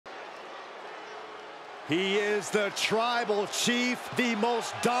He is the Tribal Chief, the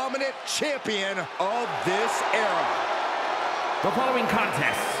most dominant champion of this era. The following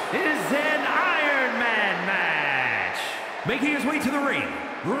contest is an Iron Man match. Making his way to the ring,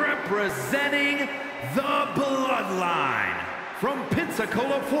 representing the Bloodline. From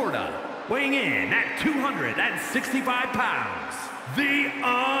Pensacola, Florida, weighing in at 265 pounds, the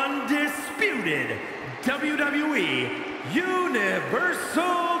undisputed WWE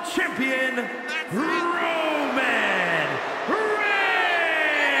Universal Champion, Roman Reigns!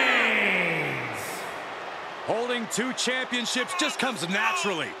 Holding 2 championships just comes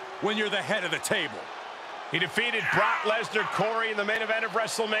naturally when you're the head of the table. He defeated Brock Lesnar, Corey in the main event of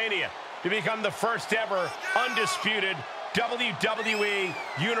WrestleMania to become the first ever undisputed WWE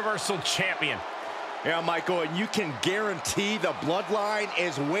Universal Champion. Yeah, Michael, and you can guarantee the Bloodline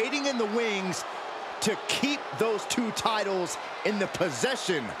is waiting in the wings to keep those 2 titles in the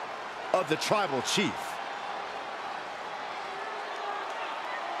possession of the Tribal Chief.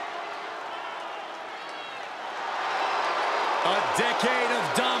 A decade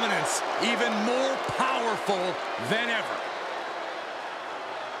of dominance, even more powerful than ever.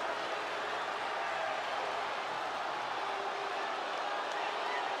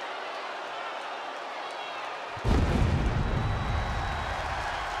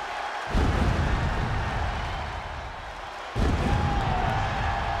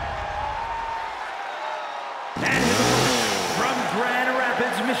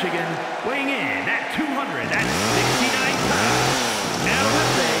 Michigan, weighing in at 269 pounds,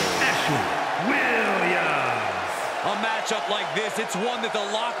 LFA Ashley Williams. A matchup like this, it's one that the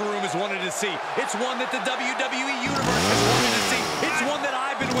locker room has wanted to see. It's one that the WWE Universe has wanted to see. It's one that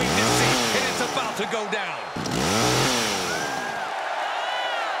I've been waiting to see, and it's about to go down.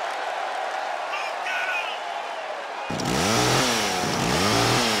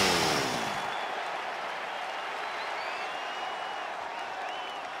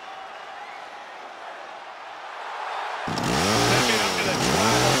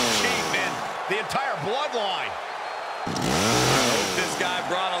 The entire Bloodline. I hope this guy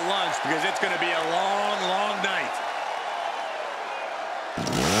brought a lunch because it's going to be a long, long night.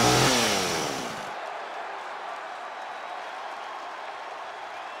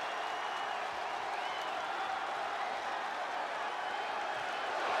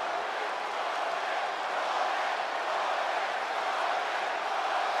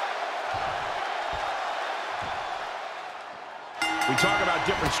 We talk about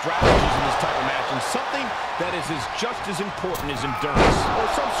different strategies in this type of match, and something that is just as important as endurance.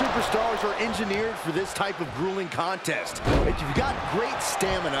 Well, some superstars are engineered for this type of grueling contest. If you've got great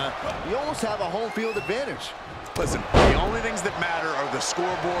stamina, you almost have a home field advantage. Listen, the only things that matter are the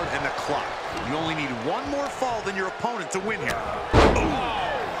scoreboard and the clock. You only need one more fall than your opponent to win here.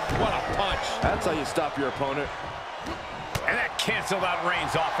 Oh, what a punch. That's how you stop your opponent. And that canceled out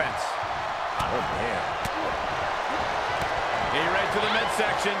Reigns' offense. Oh, man. Getting right to the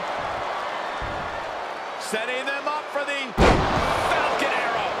midsection. Setting them up for the Falcon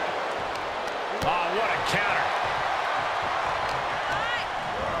Arrow. Oh, what a counter.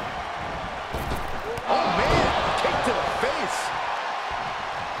 Oh, man. Kick to the face.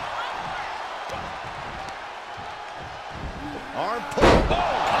 Arm pull. Oh,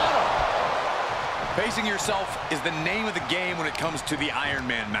 Facing yourself is the name of the game when it comes to the Iron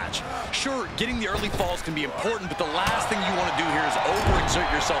Man match. Sure, getting the early falls can be important, but the last thing you want to do here is overexert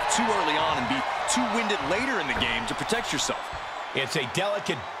yourself too early on and be too winded later in the game to protect yourself. It's a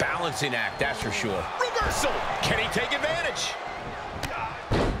delicate balancing act, that's for sure. Reversal! Can he take advantage?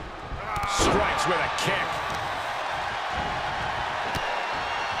 Strikes with a kick.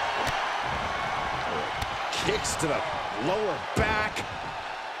 Kicks to the lower back.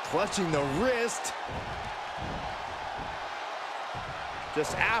 Clutching the wrist.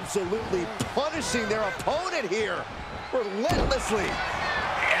 Just absolutely punishing their opponent here. Relentlessly.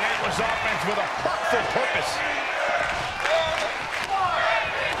 And that was offense with a hurtful purpose.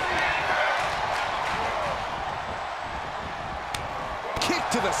 Kick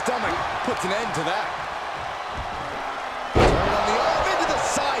to the stomach. Puts an end to that. Turn on the arm into the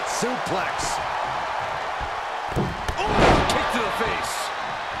side suplex. Oh, kick to the face.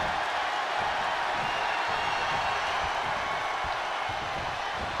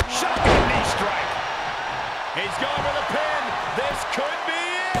 Shotgun knee strike. He's going for the pin. This could be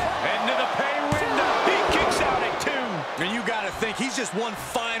it. Into the pay window. He kicks out at 2. And you got to think he's just one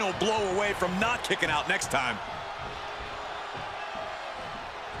final blow away from not kicking out next time.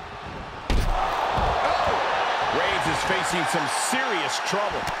 Reigns is facing some serious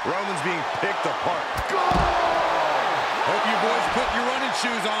trouble. Roman's being picked apart. Go! Hope you boys put your running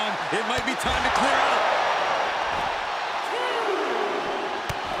shoes on. It might be time to clear out.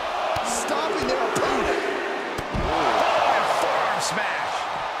 Stopping their opponent. Forearm smash.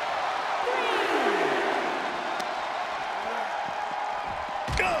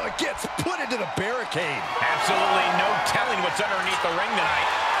 Oh, it gets put into the barricade. Absolutely no telling what's underneath the ring tonight.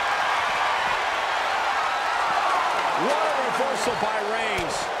 What a reversal by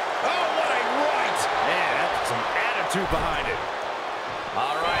Reigns. Oh, what a right. Man, that's some attitude behind it.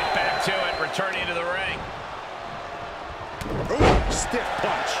 All right, back to it, returning to the ring. Ooh, stiff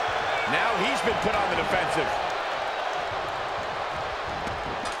punch. Now he's been put on the defensive.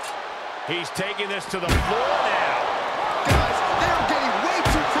 He's taking this to the floor now. Guys, they're getting way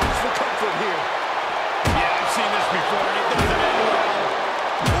too close for comfort here. Yeah, I've seen this before, and it doesn't end well.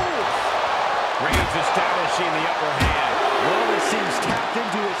 Ooh. Reigns establishing the upper hand. Roman seems tapped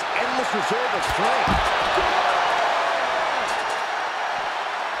into his endless reserve of strength.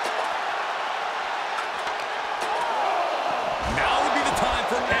 Now would be the time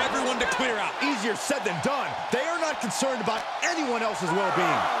for everyone to clear out. Easier said than done. They are not concerned about anyone else's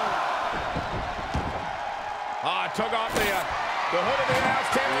well-being. Took off the hood of the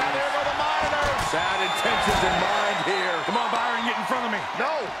announce table. Now there go the monitors. Bad intentions in mind here. Come on, Byron, get in front of me.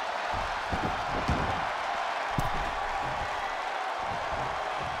 No.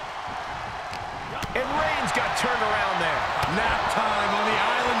 And Reigns got turned around there. Nap time on the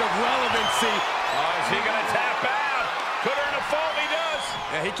island of relevancy. Oh, is he going to tap out? Could earn a fall if he does.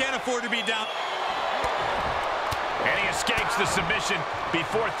 Yeah, he can't afford to be down. And he escapes the submission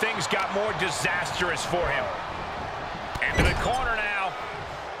before things got more disastrous for him. Into the corner now.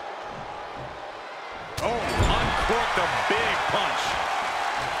 Oh, uncorked a big punch.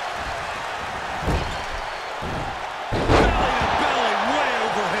 Belly to belly, way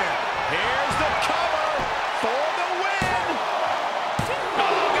overhead. Here's the cover for the win.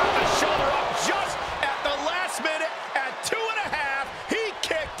 Oh, got the shoulder up just at the last minute. At 2.5, he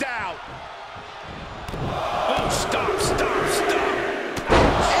kicked out. Oh, stop.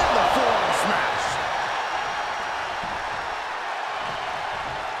 And the forearm smash.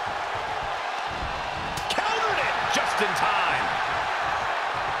 Countered it just in time.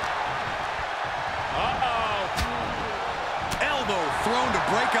 Uh-oh. Elbow thrown to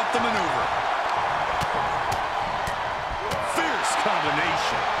break up the maneuver. Fierce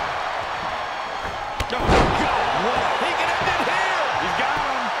combination. Oh, God, what? He can end it here. He's got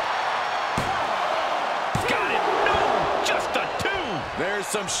him. Got it. No, just a 2. There's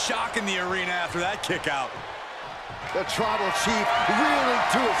some shock in the arena after that kick out. The Tribal Chief reeling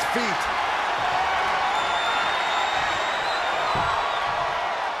to his feet.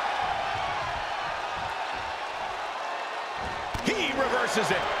 He reverses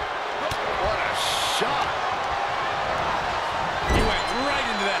it. What a shot. He went right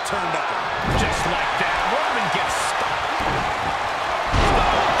into that turnbuckle. Just like that, Roman gets stuck.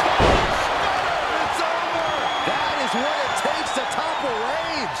 It's over. That is what it takes to topple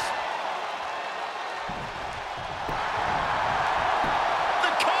Reigns.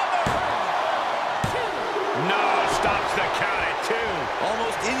 The cover. No, stops the count at 2.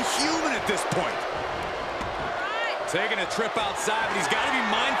 Almost inhuman at this point. Taking a trip outside, but he's got to be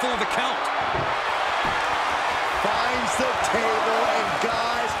mindful of the count. Finds the table, and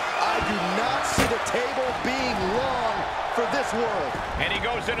guys, I do not see the table being long for this world. And he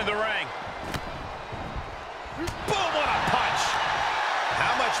goes into the ring. Boom, what a punch.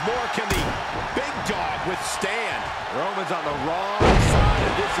 How much more can the big dog withstand? Roman's on the wrong side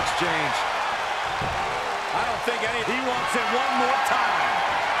of this exchange. I don't think he wants it one more time.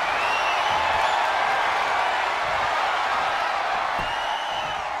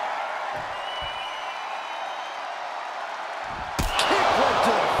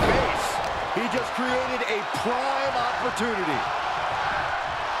 He just created a prime opportunity.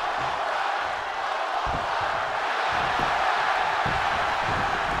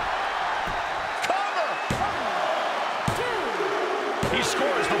 Cover! He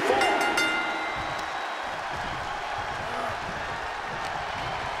scores the fall.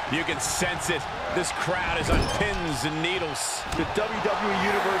 You can sense it. This crowd is on pins and needles. The WWE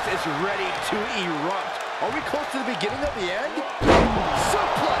Universe is ready to erupt. Are we close to the beginning of the end?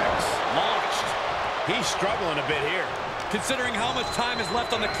 Suplex! Launched. He's struggling a bit here. Considering how much time is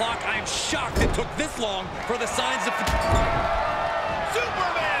left on the clock, I am shocked it took this long for the signs of...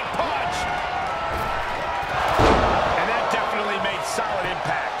 Superman punch! And that definitely made solid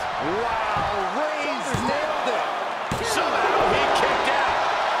impact. Wow, Reigns nailed it. Somehow he kicked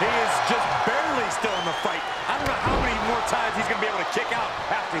out. He is just barely still in the fight. I don't know how many more times he's going to be able to kick out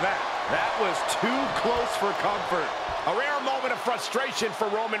after that. That was too close for comfort. A rare moment of frustration for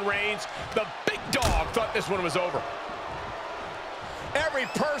Roman Reigns. The big dog thought this one was over. Every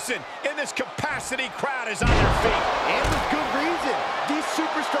person in this capacity crowd is on their feet. And with good reason. These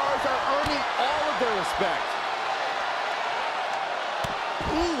superstars are earning all of their respect.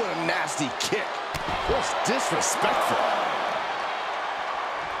 Ooh, what a nasty kick. Just disrespectful.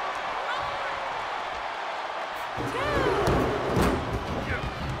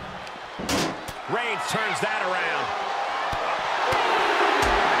 Reigns turns that around.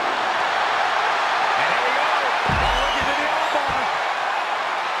 And here we go. Oh, look into the armbar.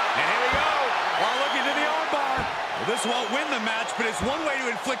 And here we go. Oh, look into the armbar. Well, this won't win the match, but it's one way to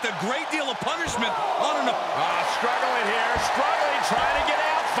inflict a great deal of punishment on an... Struggling here. Struggling, trying to get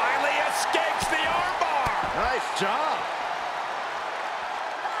out. Finally escapes the armbar. Nice job.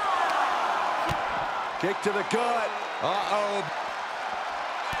 Kick to the gut. Uh-oh.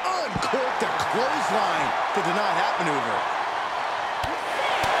 Uncorked the clothesline to deny that maneuver.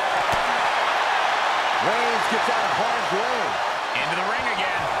 Reigns gets out of harm's way. Into the ring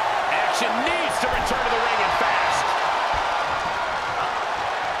again. Action needs to return to the ring and fast.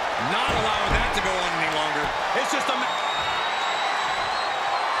 Not allowing that to go on any longer. It's just a...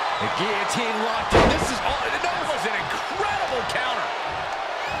 The guillotine locked in. This is all. That was an incredible counter.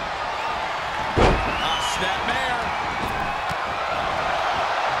 Snapmare.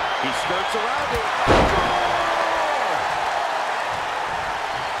 He skirts around it.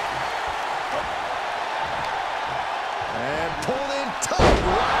 And pulled in tight.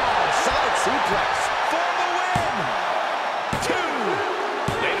 Wow, side suplex. For the win. 2.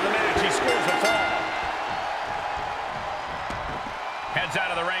 Late in the match, he scores a fall. Heads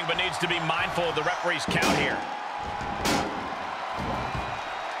out of the ring, but needs to be mindful of the referee's count here.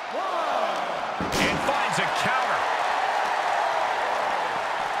 And finds a counter.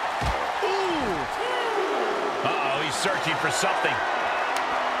 Uh-oh, he's searching for something.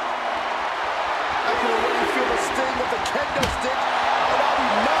 I can already feel the sting of the kendo stick, and I do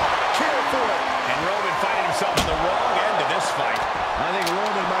not care for it. And Roman finding himself on the wrong end of this fight. I think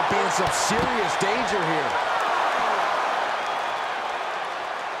Roman might be in some serious danger here.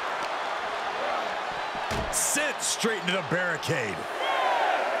 Sent straight into the barricade.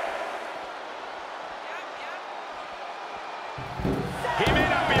 He may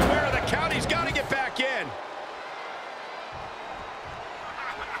not be aware of the count. He's got to get back in.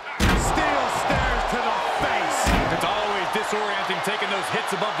 Steel stares to the face. It's always disorienting taking those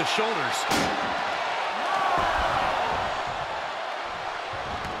hits above the shoulders.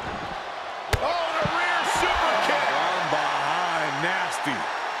 Oh, the rear super kick. From behind, nasty.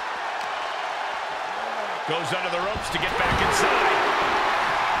 Goes under the ropes to get back inside.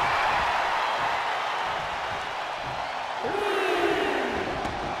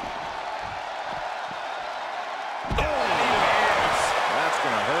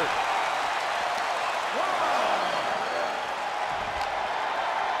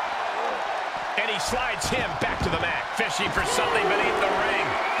 Slides him back to the mat, fishing for something beneath the ring.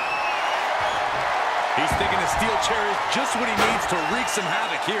 He's thinking the steel chair is just what he needs to wreak some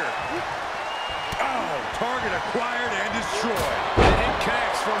havoc here. Oh, target acquired and destroyed. And it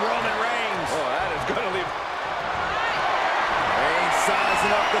connects from Roman Reigns. Oh, that is going to leave. Reigns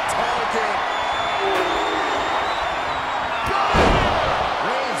sizing up the target.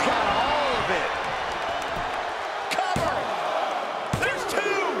 Reigns got all of it. Cover. There's 2.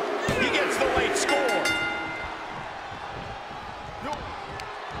 He gets the late score.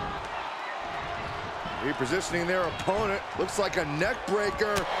 Repositioning their opponent. Looks like a neck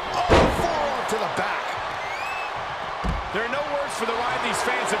breaker. Oh, forearm to the back. There are no words for the ride these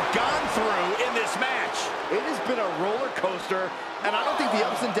fans have gone through in this match. It has been a roller coaster, and I don't think the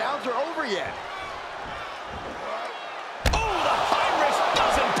ups and downs are over yet. Oh, the high risk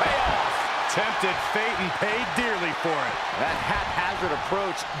doesn't pay off. Tempted fate and paid dearly for it. That haphazard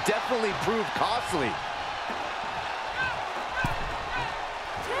approach definitely proved costly.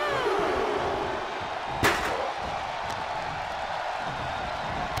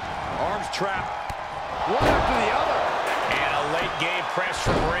 Arms trapped. One after the other. And a late game press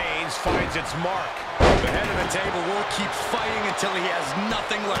from Reigns finds its mark. The head of the table will keep fighting until he has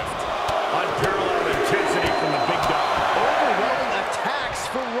nothing left. Unparalleled intensity from the big dog. Overwhelming attacks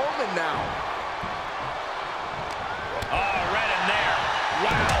for Roman now. Oh, right in there.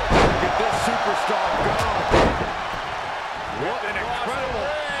 Wow. Look at this superstar go. What an incredible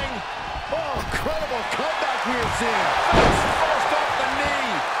ring. Oh, incredible comeback we are seeing. First off the knee.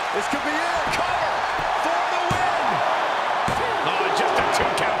 This could be it. Cover for the win. Oh, just a 2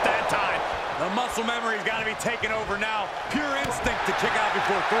 count that time. The muscle Muscle memory's got to be taken over now. Pure instinct to kick out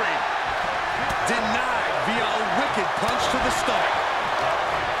before 3. Denied via a wicked punch to the stomach.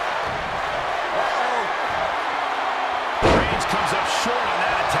 Reigns comes up short on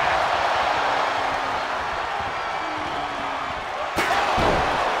that attack.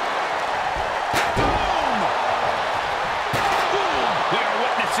 Boom! Boom! We are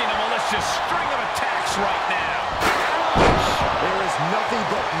witnessing a malicious string of attacks right now. There is nothing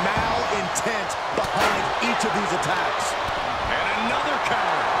but malintent behind each of these attacks. And another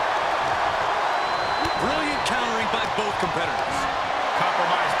counter. Brilliant countering by both competitors.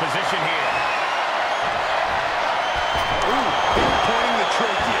 Compromised position here. Ooh, pinpointing the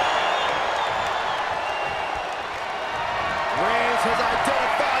trachea. Reigns has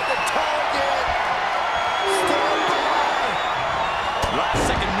identified the target. Stand by. Last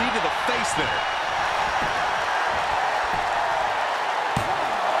second knee to the face there.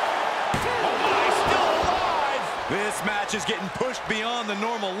 Oh my, still alive! This match is getting pushed beyond the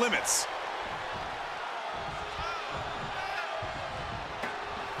normal limits.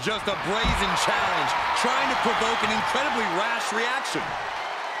 Just a brazen challenge, trying to provoke an incredibly rash reaction.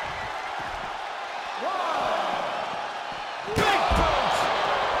 Big punch!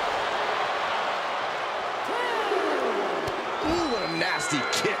 Ooh, what a nasty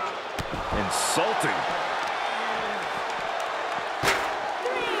kick. Insulting.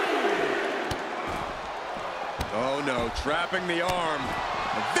 Oh no, trapping the arm.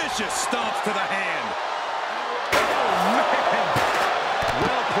 Vicious stomps to the hand. Oh man!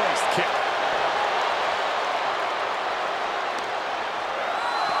 Well-placed kick.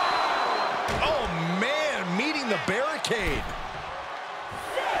 Oh, man, meeting the barricade.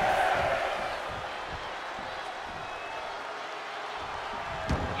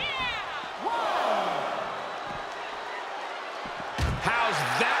 How's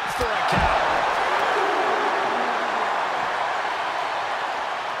that for a count?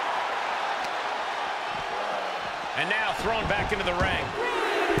 And now thrown back into the ring.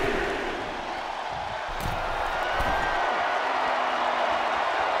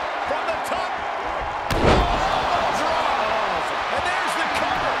 From the top. Oh, draws. And there's the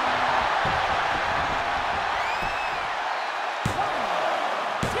cover.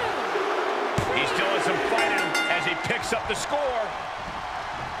 He still has some fight in him as he picks up the score.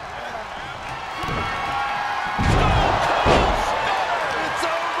 It's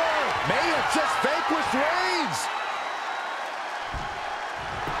over. May have just vanquished Reigns.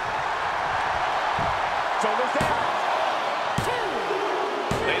 Shoulders down.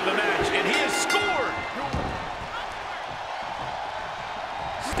 Late in the match, and he has scored.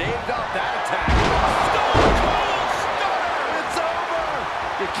 Staved off that attack. Stone Cold Stunner. It's over.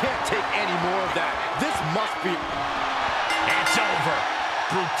 You can't take any more of that. This must be... It's over.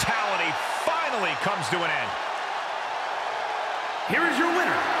 Brutality finally comes to an end. Here is your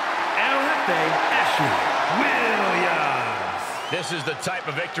winner, Ashley Williams. This is the type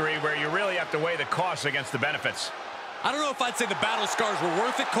of victory where you really have to weigh the costs against the benefits. I don't know if I'd say the battle scars were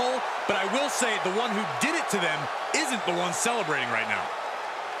worth it, Cole, but I will say the one who did it to them isn't the one celebrating right now.